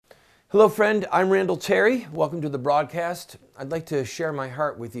Hello, friend. I'm Randall Terry. Welcome to the broadcast. I'd like to share my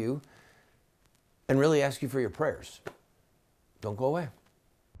heart with you and really ask you for your prayers. Don't go away.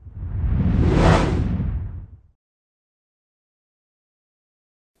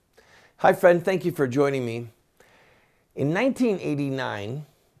 Hi, friend. Thank you for joining me. In 1989,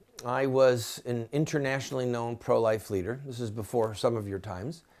 I was an internationally known pro-life leader. This is before some of your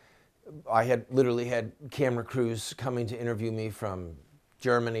times. I had literally had camera crews coming to interview me from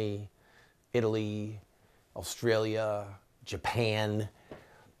Germany, Italy, Australia, Japan,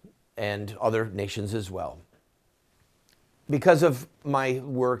 and other nations as well, because of my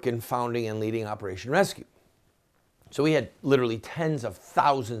work in founding and leading Operation Rescue. So we had literally tens of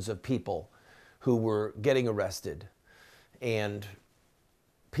thousands of people who were getting arrested and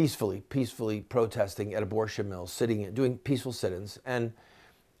peacefully protesting at abortion mills, doing peaceful sit-ins, and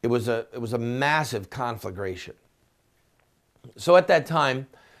it was a massive conflagration. So at that time,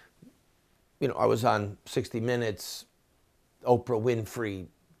 I was on 60 Minutes, Oprah Winfrey,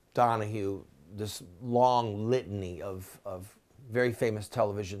 Donahue, this long litany of very famous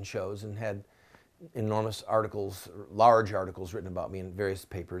television shows, and had enormous articles, large articles written about me in various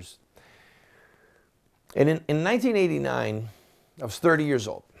papers. And in 1989, I was 30 years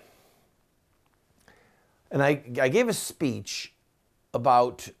old. And I gave a speech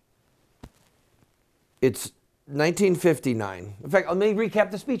about, it's 1959. In fact, let me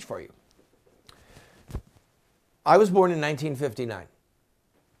recap the speech for you. I was born in 1959,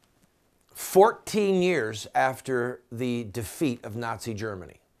 14 years after the defeat of Nazi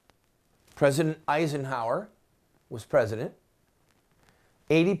Germany. President Eisenhower was president.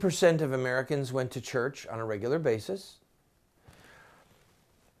 80% of Americans went to church on a regular basis.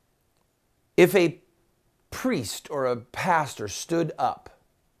 If a priest or a pastor stood up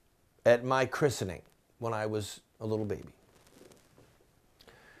at my christening when I was a little baby,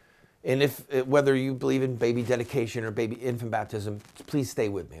 and whether you believe in baby dedication or baby infant baptism, please stay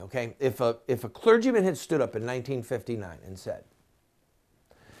with me, okay? If a clergyman had stood up in 1959 and said,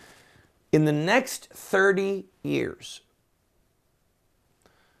 in the next 30 years,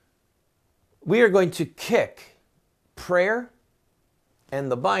 we are going to kick prayer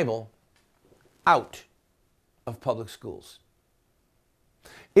and the Bible out of public schools.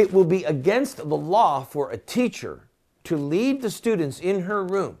 It will be against the law for a teacher to lead the students in her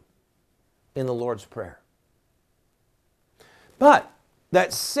room in the Lord's Prayer. But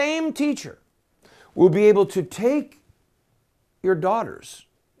that same teacher will be able to take your daughters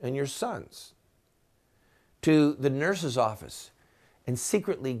and your sons to the nurse's office and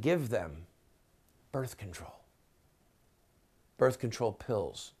secretly give them birth control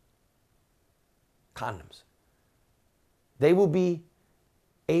pills, condoms. They will be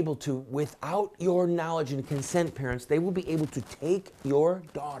able to, without your knowledge and consent, parents, they will be able to take your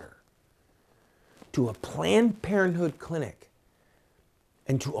daughter to a Planned Parenthood clinic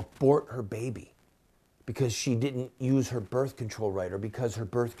and to abort her baby because she didn't use her birth control right or because her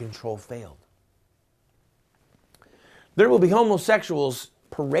birth control failed. There will be homosexuals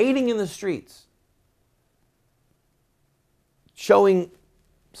parading in the streets, showing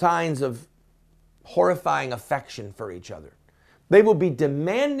signs of horrifying affection for each other. They will be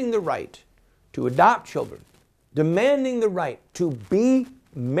demanding the right to adopt children, demanding the right to be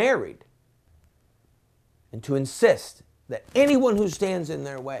married, and to insist that anyone who stands in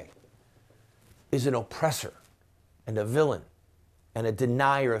their way is an oppressor and a villain and a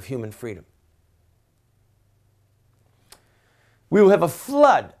denier of human freedom. We will have a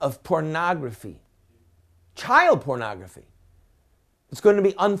flood of pornography, child pornography. It's going to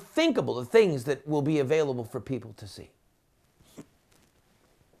be unthinkable, the things that will be available for people to see.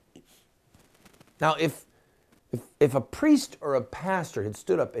 Now, if a priest or a pastor had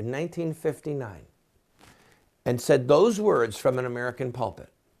stood up in 1959 and said those words from an American pulpit,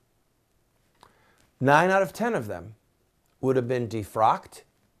 9 out of 10 of them would have been defrocked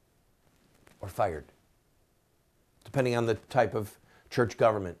or fired, depending on the type of church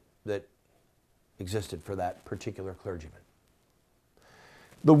government that existed for that particular clergyman.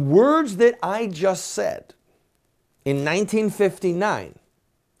 The words that I just said in 1959,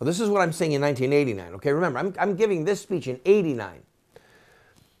 well, this is what I'm saying in 1989, okay? Remember, I'm giving this speech in 89.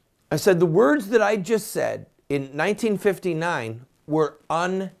 I said the words that I just said in 1959 were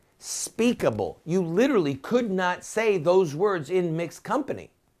unspeakable. You literally could not say those words in mixed company.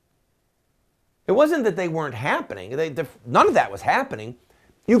 It wasn't that they weren't happening. None of that was happening.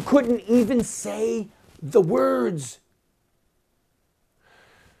 You couldn't even say the words.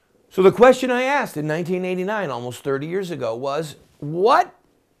 So the question I asked in 1989, almost 30 years ago, was, what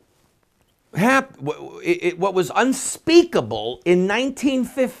what was unspeakable in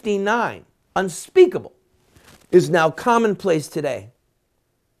 1959, unspeakable, is now commonplace today.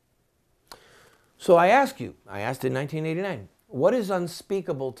 So I asked in 1989, what is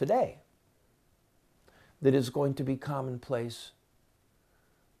unspeakable today that is going to be commonplace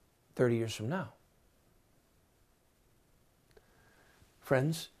 30 years from now?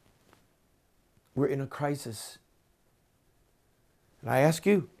 Friends, we're in a crisis. And I ask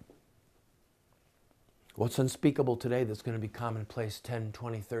you, what's unspeakable today that's going to be commonplace 10,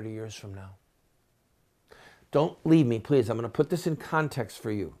 20, 30 years from now? Don't leave me, please. I'm going to put this in context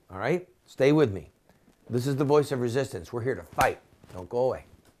for you, all right? Stay with me. This is the voice of resistance. We're here to fight. Don't go away.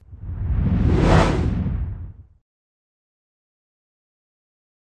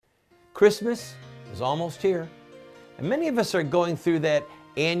 Christmas is almost here, and many of us are going through that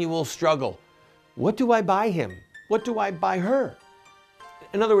annual struggle. What do I buy him? What do I buy her?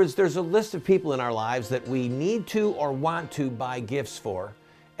 In other words, there's a list of people in our lives that we need to or want to buy gifts for,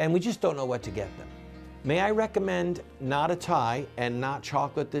 and we just don't know what to get them. May I recommend not a tie and not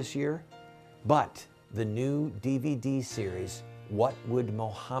chocolate this year, but the new DVD series, What Would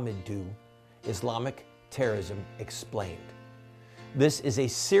Mohammed Do? Islamic Terrorism Explained. This is a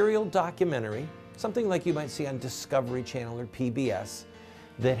serial documentary, something like you might see on Discovery Channel or PBS,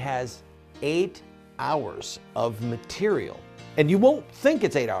 that has 8 hours of material. And you won't think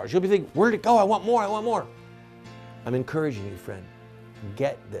it's 8 hours. You'll be thinking, where'd it go? I want more, I want more. I'm encouraging you, friend,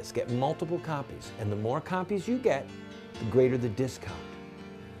 get this, get multiple copies. And the more copies you get, the greater the discount.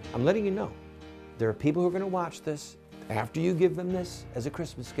 I'm letting you know, there are people who are going to watch this after you give them this as a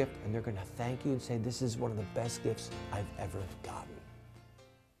Christmas gift, and they're going to thank you and say, this is one of the best gifts I've ever gotten.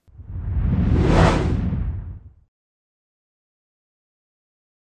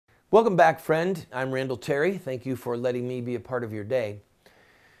 Welcome back, friend. I'm Randall Terry. Thank you for letting me be a part of your day.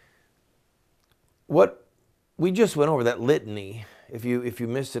 What we just went over, that litany, if you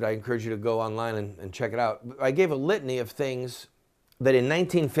missed it, I encourage you to go online and check it out. I gave a litany of things that in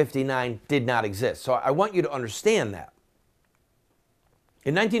 1959 did not exist. So I want you to understand that.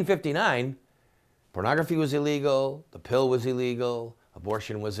 In 1959, pornography was illegal, the pill was illegal,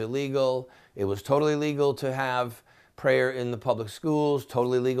 abortion was illegal, it was totally legal to have prayer in the public schools,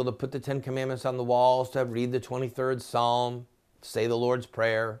 totally legal to put the 10 Commandments on the walls, to read the 23rd Psalm, say the Lord's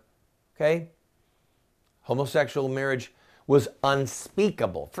Prayer, okay? Homosexual marriage was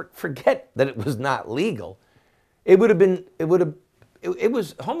unspeakable. Forget that it was not legal.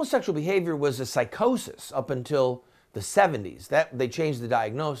 Homosexual behavior was a psychosis up until the 70s. They changed the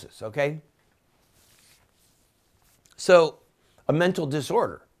diagnosis, okay? So, a mental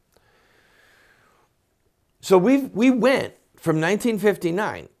disorder. So we went from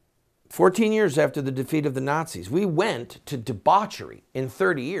 1959, 14 years after the defeat of the Nazis, we went to debauchery in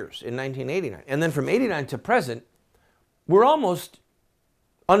 30 years in 1989. And then from 89 to present, we're almost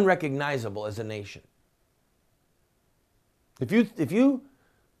unrecognizable as a nation. If you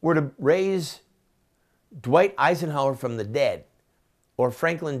were to raise Dwight Eisenhower from the dead, or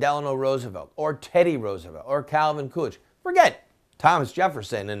Franklin Delano Roosevelt, or Teddy Roosevelt, or Calvin Coolidge, forget Thomas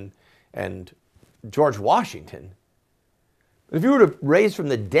Jefferson and George Washington. If you were to raise from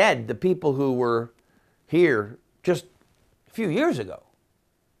the dead the people who were here just a few years ago,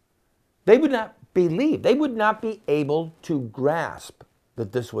 they would not believe, they would not be able to grasp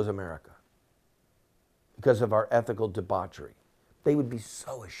that this was America because of our ethical debauchery. They would be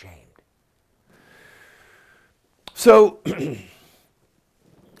so ashamed. So,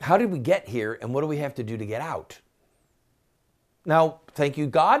 how did we get here, and what do we have to do to get out? Now, thank you,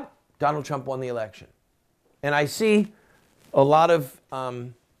 God, Donald Trump won the election. And I see a lot of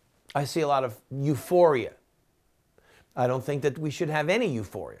euphoria. I don't think that we should have any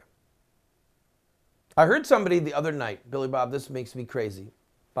euphoria. I heard somebody the other night, Billy Bob, this makes me crazy.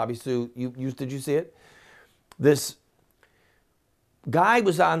 Bobby Sue, did you see it? This guy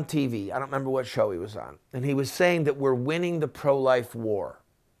was on TV, I don't remember what show he was on, and he was saying that we're winning the pro-life war,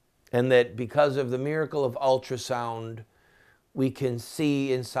 and that because of the miracle of ultrasound, we can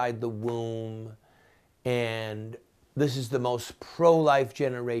see inside the womb, and this is the most pro-life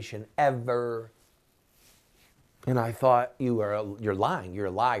generation ever. And I thought, you're lying, you're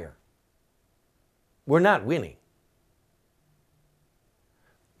a liar. We're not winning.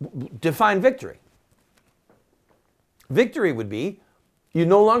 Define victory. Victory would be, you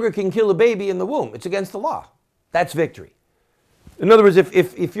no longer can kill a baby in the womb. It's against the law. That's victory. In other words,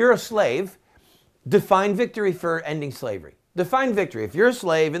 if you're a slave, define victory for ending slavery. Define victory. If you're a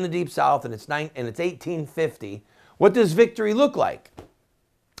slave in the Deep South and it's 1850, what does victory look like?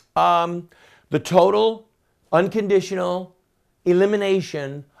 The total, unconditional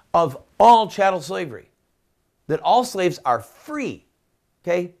elimination of all chattel slavery, that all slaves are free,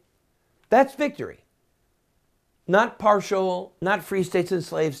 okay? That's victory. Not partial, not free states and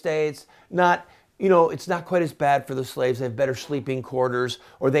slave states, not, it's not quite as bad for the slaves. They have better sleeping quarters,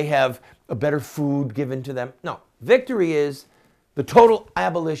 or they have a better food given to them. No, victory is the total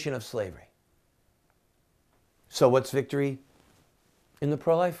abolition of slavery. So what's victory in the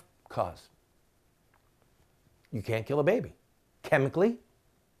pro-life cause? You can't kill a baby, chemically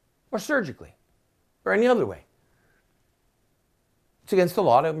or surgically or any other way. It's against the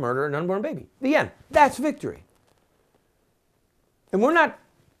law to murder an unborn baby. The end. That's victory. And we're not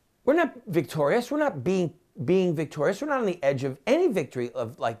victorious. We're not being victorious. We're not on the edge of any victory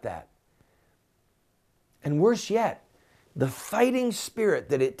like that. And worse yet, the fighting spirit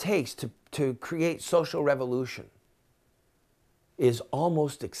that it takes to create social revolution is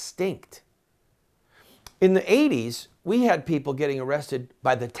almost extinct. In the 80s, we had people getting arrested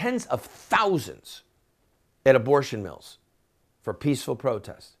by the tens of thousands at abortion mills for peaceful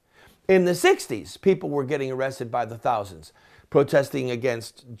protest. In the 60s, people were getting arrested by the thousands, protesting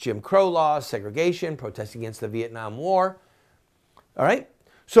against Jim Crow laws, segregation, protesting against the Vietnam War. All right?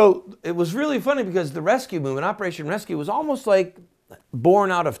 So it was really funny because the rescue movement, Operation Rescue, was almost like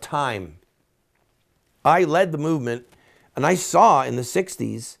born out of time. I led the movement, and I saw in the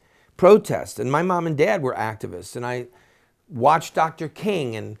 60s protests, and my mom and dad were activists, and I watched Dr.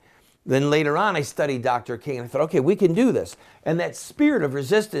 King, and then later on I studied Dr. King, and I thought, okay, we can do this. And that spirit of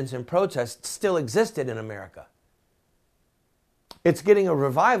resistance and protest still existed in America. It's getting a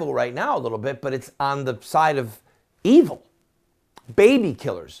revival right now a little bit, but it's on the side of evil. Baby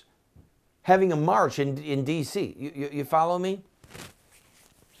killers having a march in D.C. You follow me?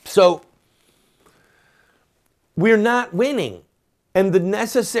 So we're not winning. And the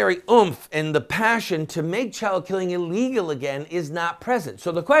necessary oomph and the passion to make child killing illegal again is not present.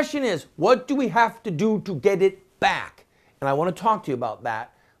 So the question is, what do we have to do to get it back? And I want to talk to you about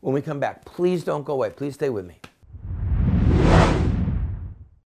that when we come back. Please don't go away. Please stay with me.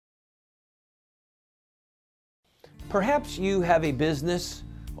 Perhaps you have a business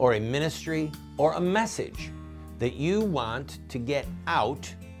or a ministry or a message that you want to get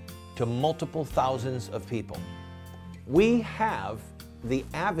out to multiple thousands of people. We have the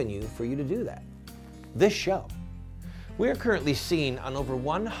avenue for you to do that. This show. We are currently seen on over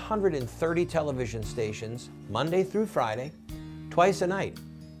 130 television stations, Monday through Friday, twice a night,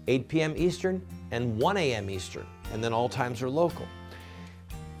 8 p.m. Eastern and 1 a.m. Eastern, and then all times are local.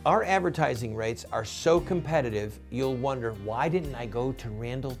 Our advertising rates are so competitive, you'll wonder, why didn't I go to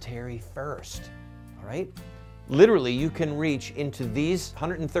Randall Terry first? All right? Literally, you can reach into these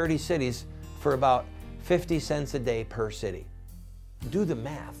 130 cities for about 50 cents a day per city. Do the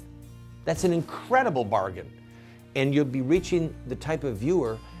math. That's an incredible bargain. And you'll be reaching the type of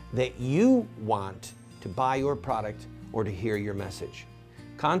viewer that you want to buy your product or to hear your message.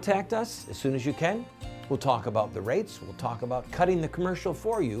 Contact us as soon as you can. We'll talk about the rates. We'll talk about cutting the commercial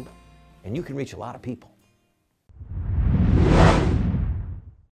for you, and you can reach a lot of people.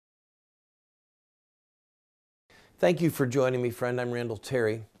 Thank you for joining me, friend. I'm Randall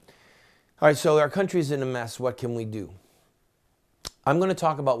Terry. All right, so our country's in a mess. What can we do? I'm going to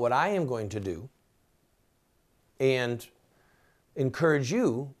talk about what I am going to do and encourage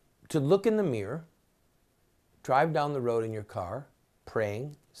you to look in the mirror, drive down the road in your car,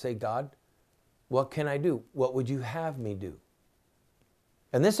 praying, say, God, what can I do? What would you have me do?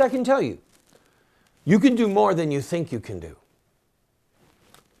 And this I can tell you, you can do more than you think you can do.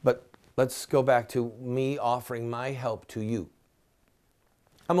 But let's go back to me offering my help to you.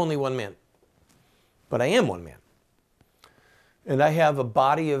 I'm only one man, but I am one man. And I have a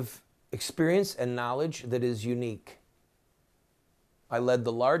body of experience and knowledge that is unique. I led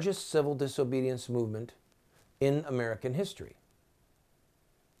the largest civil disobedience movement in American history.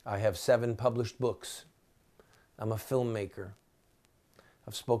 I have 7 published books. I'm a filmmaker.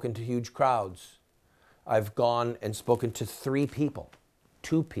 I've spoken to huge crowds. I've gone and spoken to 3 people,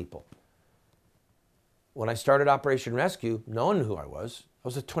 2 people. When I started Operation Rescue, knowing who I was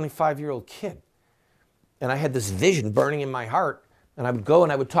a 25-year-old kid. And I had this vision burning in my heart, and I would go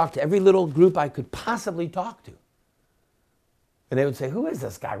and I would talk to every little group I could possibly talk to. And they would say, who is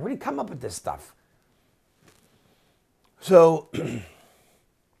this guy? Where did he come up with this stuff? So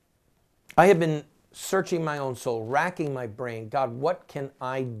I have been searching my own soul, racking my brain. God, what can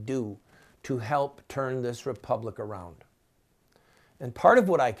I do to help turn this republic around? And part of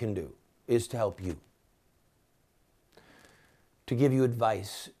what I can do is to help you, to give you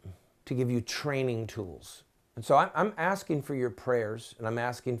advice, to give you training tools. And so I'm asking for your prayers, and I'm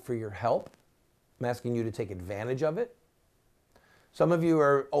asking for your help. I'm asking you to take advantage of it. Some of you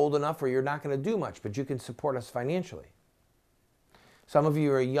are old enough where you're not going to do much, but you can support us financially. Some of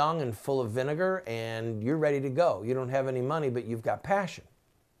you are young and full of vinegar and you're ready to go. You don't have any money, but you've got passion.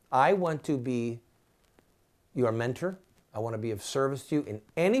 I want to be your mentor. I want to be of service to you in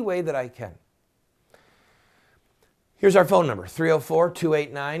any way that I can. Here's our phone number,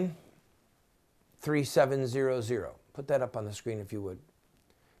 304-289-3700. Put that up on the screen if you would.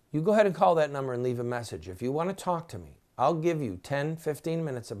 You go ahead and call that number and leave a message. If you want to talk to me, I'll give you 10, 15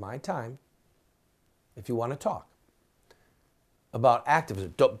 minutes of my time if you want to talk about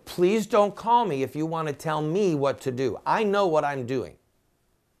activism. Please don't call me if you want to tell me what to do. I know what I'm doing,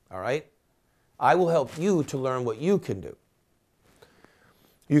 all right? I will help you to learn what you can do.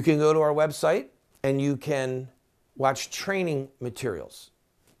 You can go to our website and you can watch training materials.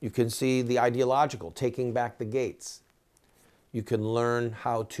 You can see the ideological, taking back the gates. You can learn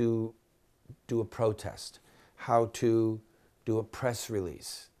how to do a protest, how to do a press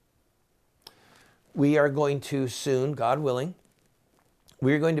release. We are going to soon, God willing,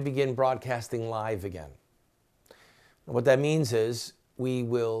 we're going to begin broadcasting live again. What that means is we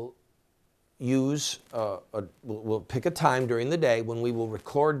will use, we'll pick a time during the day when we will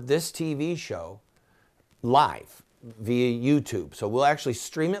record this TV show live via YouTube. So we'll actually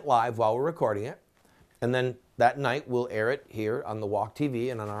stream it live while we're recording it. And then that night we'll air it here on the Walk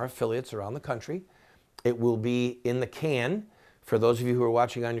TV and on our affiliates around the country. It will be in the can. For those of you who are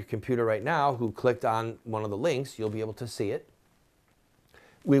watching on your computer right now who clicked on one of the links, you'll be able to see it.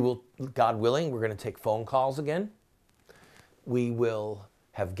 We will, God willing, we're going to take phone calls again. We will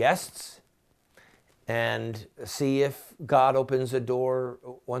have guests and see if God opens a door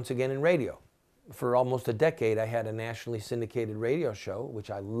once again in radio. For almost a decade, I had a nationally syndicated radio show, which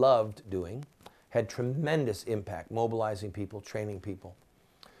I loved doing, had tremendous impact, mobilizing people, training people.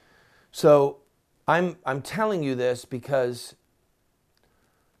 So I'm telling you this because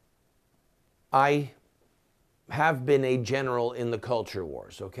I have been a general in the culture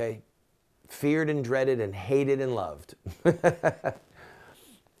wars, okay? Feared and dreaded and hated and loved.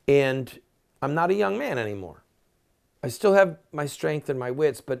 And I'm not a young man anymore. I still have my strength and my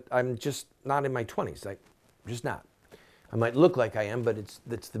wits, but I'm just not in my 20s. I'm just not. I might look like I am, but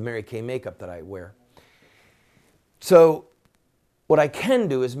it's the Mary Kay makeup that I wear. So what I can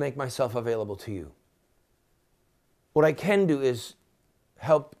do is make myself available to you. What I can do is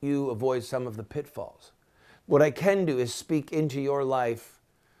help you avoid some of the pitfalls. What I can do is speak into your life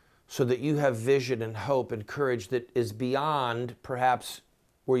so that you have vision and hope and courage that is beyond perhaps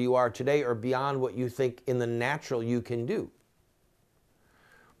where you are today or beyond what you think in the natural you can do.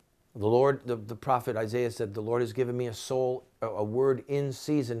 The Lord, the prophet Isaiah said, the Lord has given me a word in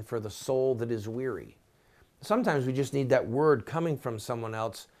season for the soul that is weary. Sometimes we just need that word coming from someone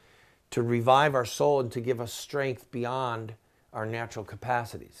else to revive our soul and to give us strength beyond our natural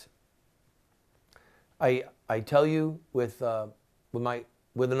capacities. I tell you with an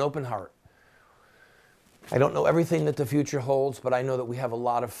open heart, I don't know everything that the future holds, but I know that we have a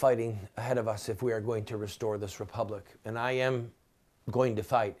lot of fighting ahead of us if we are going to restore this republic. And I am going to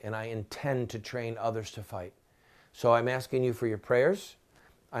fight, and I intend to train others to fight. So I'm asking you for your prayers.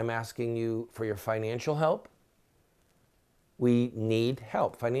 I'm asking you for your financial help. We need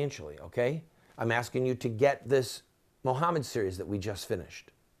help financially, okay? I'm asking you to get this Muhammad series that we just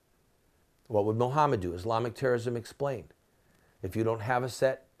finished. What would Muhammad do? Islamic Terrorism Explained. If you don't have a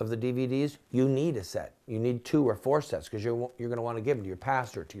set of the DVDs, you need a set. You need 2 or 4 sets because you're going to want to give them to your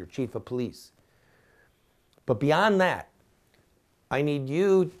pastor, to your chief of police. But beyond that, I need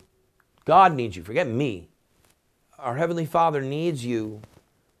you, God needs you, forget me. Our Heavenly Father needs you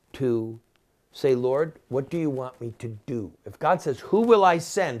to say, Lord, what do you want me to do? If God says, who will I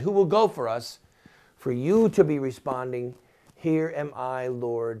send? Who will go for us? For you to be responding, here am I,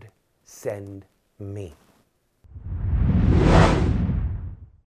 Lord, send me.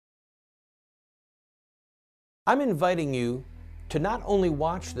 I'm inviting you to not only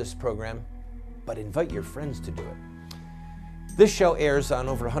watch this program, but invite your friends to do it. This show airs on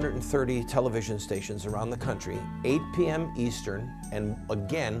over 130 television stations around the country, 8 p.m. Eastern, and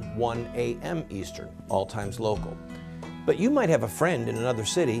again, 1 a.m. Eastern, all times local. But you might have a friend in another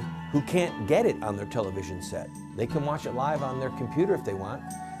city who can't get it on their television set. They can watch it live on their computer if they want.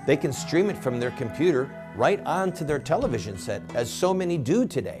 They can stream it from their computer right onto their television set, as so many do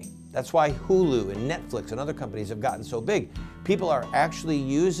today. That's why Hulu and Netflix and other companies have gotten so big. People are actually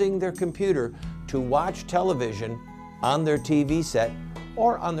using their computer to watch television on their TV set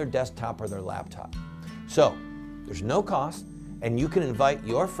or on their desktop or their laptop. So there's no cost, and you can invite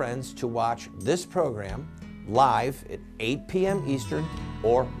your friends to watch this program live at 8 p.m. Eastern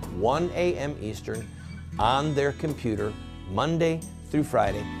or 1 a.m. Eastern on their computer Monday through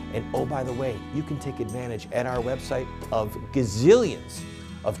Friday. And oh, by the way, you can take advantage at our website of gazillions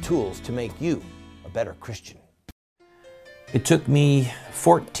of tools to make you a better Christian. It took me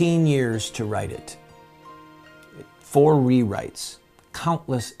 14 years to write it. 4 rewrites,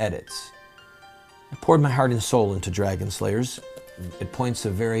 countless edits. I poured my heart and soul into Dragon Slayers. It points a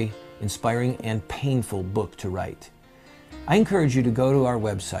very inspiring and painful book to write. I encourage you to go to our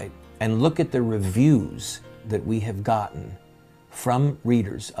website and look at the reviews that we have gotten from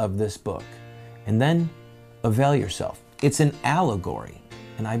readers of this book, and then avail yourself. It's an allegory,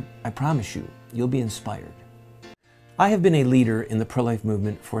 and I promise you, you'll be inspired. I have been a leader in the pro-life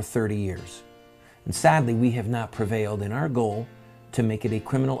movement for 30 years, and sadly, we have not prevailed in our goal to make it a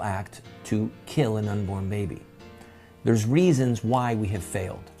criminal act to kill an unborn baby. There's reasons why we have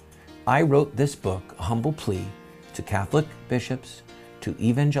failed. I wrote this book, a humble plea, to Catholic bishops, to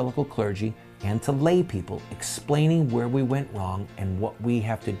evangelical clergy, and to lay people, explaining where we went wrong and what we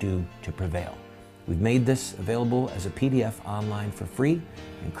have to do to prevail. We've made this available as a PDF online for free.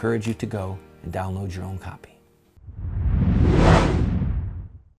 I encourage you to go and download your own copy.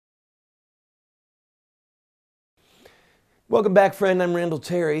 Welcome back, friend. I'm Randall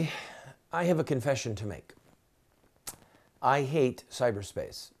Terry. I have a confession to make. I hate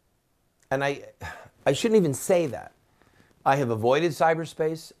cyberspace. And I shouldn't even say that. I have avoided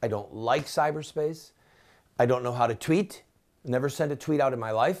cyberspace. I don't like cyberspace. I don't know how to tweet. Never sent a tweet out in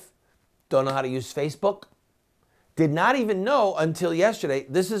my life. Don't know how to use Facebook. Did not even know until yesterday.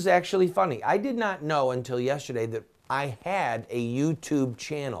 This is actually funny. I did not know until yesterday that I had a YouTube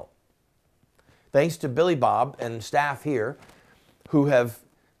channel. Thanks to Billy Bob and staff here who have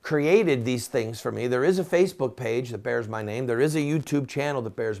created these things for me. There is a Facebook page that bears my name. There is a YouTube channel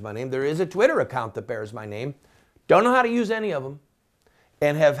that bears my name. There is a Twitter account that bears my name. Don't know how to use any of them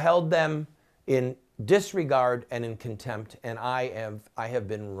and have held them in disregard and in contempt, and I have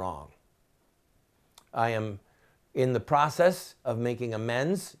been wrong. I am in the process of making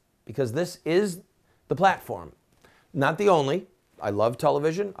amends because this is the platform. Not the only. I love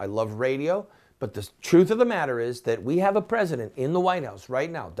television. I love radio. But the truth of the matter is that we have a president in the White House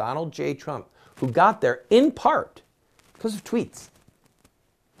right now, Donald J. Trump, who got there in part because of tweets.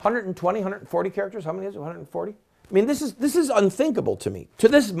 120, 140 characters. How many is it? 140? I mean, this is unthinkable to me. To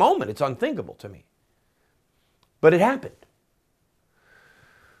this moment, it's unthinkable to me. But it happened.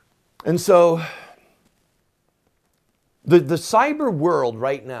 And so the cyber world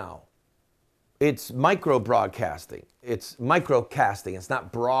right now, it's micro-broadcasting. It's microcasting. It's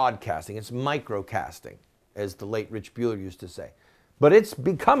not broadcasting. It's microcasting, as the late Rich Bueller used to say. But it's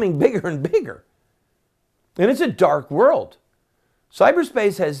becoming bigger and bigger. And it's a dark world.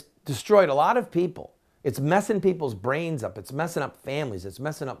 Cyberspace has destroyed a lot of people. It's messing people's brains up. It's messing up families. It's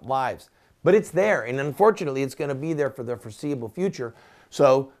messing up lives. But it's there. And unfortunately, it's going to be there for the foreseeable future.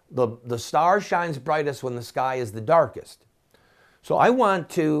 So the star shines brightest when the sky is the darkest. So I want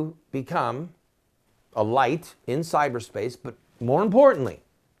to become a light in cyberspace, but more importantly,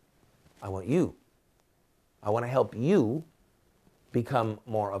 I want to help you become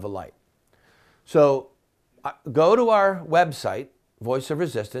more of a light. So go to our website, Voice of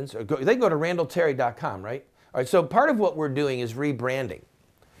Resistance, or they go to randallterry.com, right? All right, so part of what we're doing is rebranding.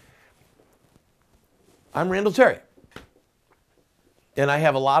 I'm Randall Terry, and I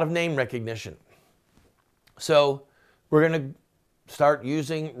have a lot of name recognition. So we're going to start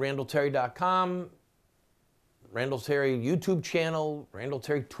using randallterry.com, Randall Terry YouTube channel, Randall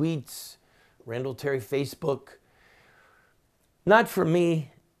Terry tweets, Randall Terry Facebook. Not for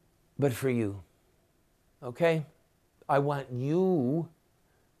me, but for you. Okay? I want you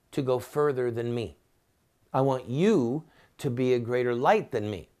to go further than me. I want you to be a greater light than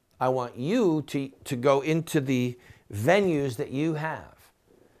me. I want you to go into the venues that you have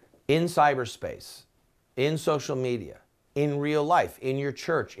in cyberspace, in social media, in real life, in your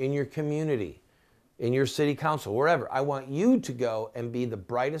church, in your community, in your city council, wherever. I want you to go and be the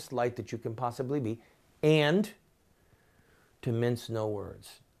brightest light that you can possibly be, and to mince no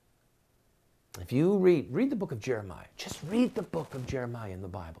words. If you read the book of Jeremiah, just read the book of Jeremiah in the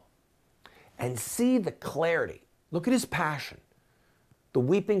Bible and see the clarity. Look at his passion. The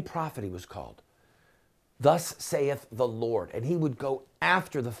weeping prophet he was called. Thus saith the Lord. And he would go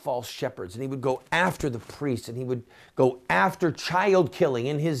after the false shepherds, and he would go after the priests, and he would go after child killing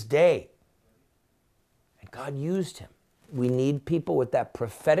in his day. God used him. We need people with that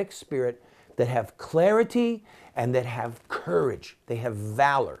prophetic spirit that have clarity and that have courage. They have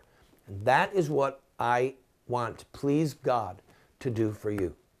valor. And that is what I want, please God, to do for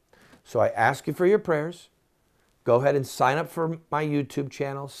you. So I ask you for your prayers. Go ahead and sign up for my YouTube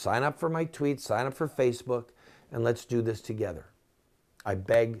channel, sign up for my tweets, sign up for Facebook, and let's do this together. I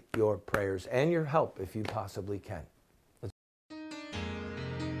beg your prayers and your help if you possibly can. Let's